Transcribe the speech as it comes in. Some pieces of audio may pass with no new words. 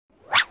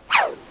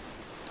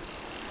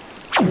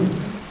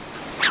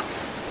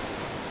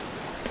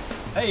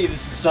Hey,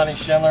 this is Sonny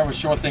Schindler with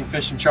Shore Thing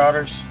Fishing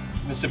Charters,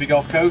 Mississippi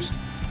Gulf Coast.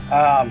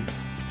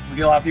 We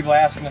get a lot of people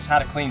asking us how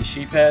to clean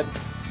sheephead.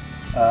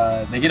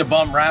 They get a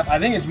bum rap. I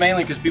think it's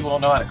mainly because people don't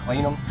know how to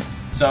clean them.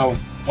 So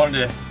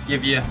wanted to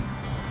give you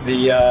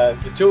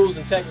the tools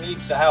and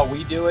techniques of how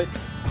we do it.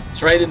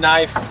 Serrated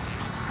knife,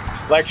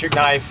 electric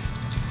knife,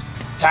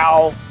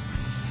 towel,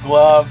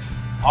 glove,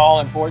 all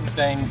important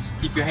things.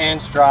 Keep your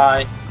hands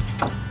dry.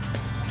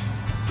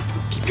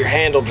 Keep your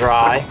handle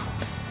dry.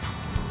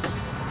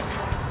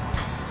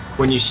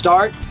 When you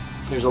start,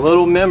 there's a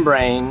little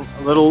membrane,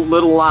 a little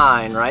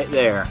line right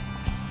there.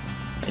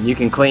 And you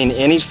can clean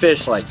any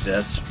fish like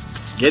this.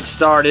 Get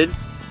started.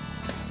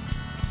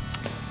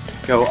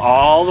 Go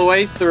all the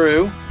way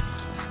through.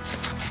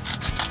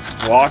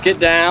 Walk it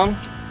down.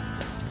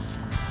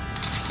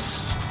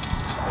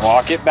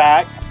 Walk it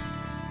back.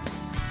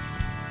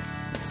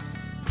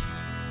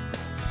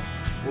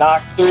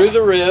 Knock through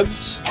the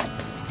ribs.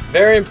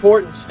 Very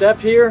important step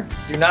here.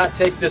 Do not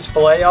take this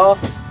fillet off.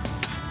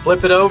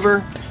 Flip it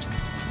over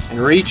and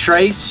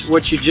retrace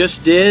what you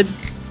just did.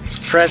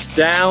 Press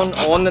down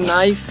on the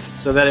knife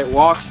so that it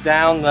walks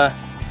down the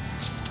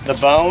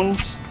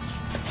bones.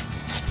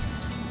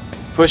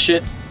 Push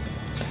it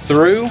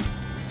through.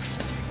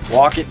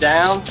 Walk it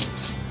down.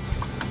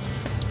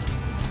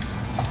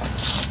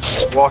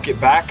 Walk it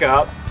back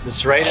up. The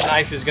serrated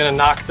knife is going to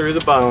knock through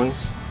the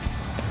bones.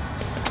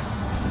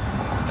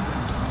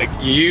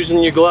 You're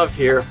using your glove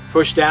here.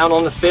 Push down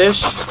on the fish.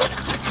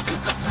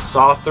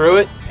 Saw through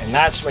it. And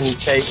that's when you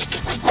take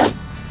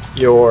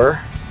your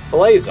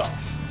fillets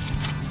off.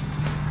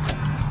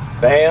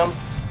 Bam.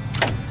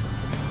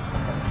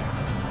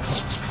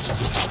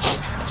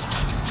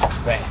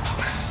 Bam.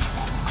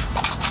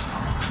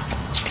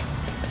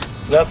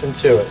 Nothing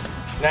to it.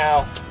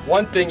 Now,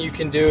 one thing you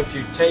can do if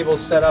your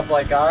table's set up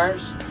like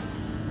ours,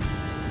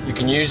 you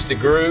can use the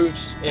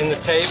grooves in the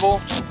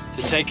table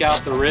to take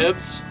out the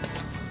ribs.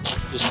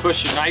 Just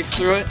push your knife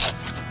through it.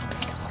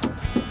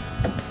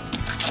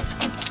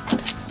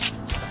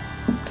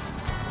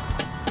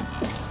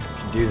 You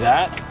can do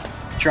that.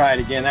 Try it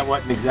again. That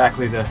wasn't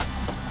exactly the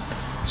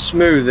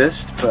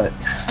smoothest, but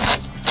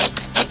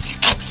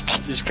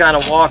just kind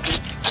of walk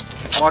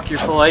your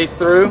fillet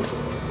through.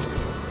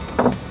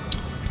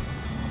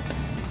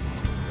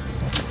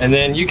 And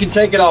then you can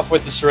take it off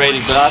with the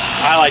serrated, but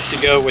I like to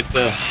go with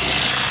the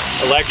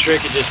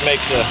electric. It just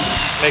makes a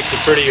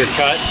prettier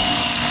cut.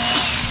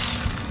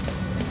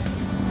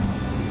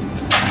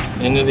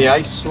 Into the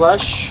ice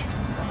slush.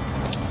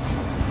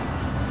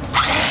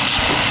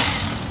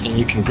 And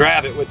you can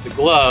grab it with the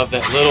glove,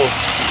 that little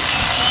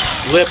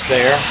lip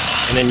there,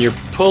 and then you're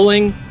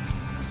pulling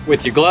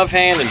with your glove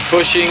hand and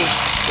pushing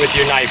with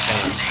your knife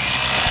hand.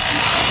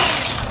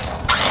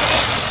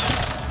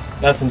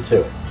 Nothing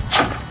to it.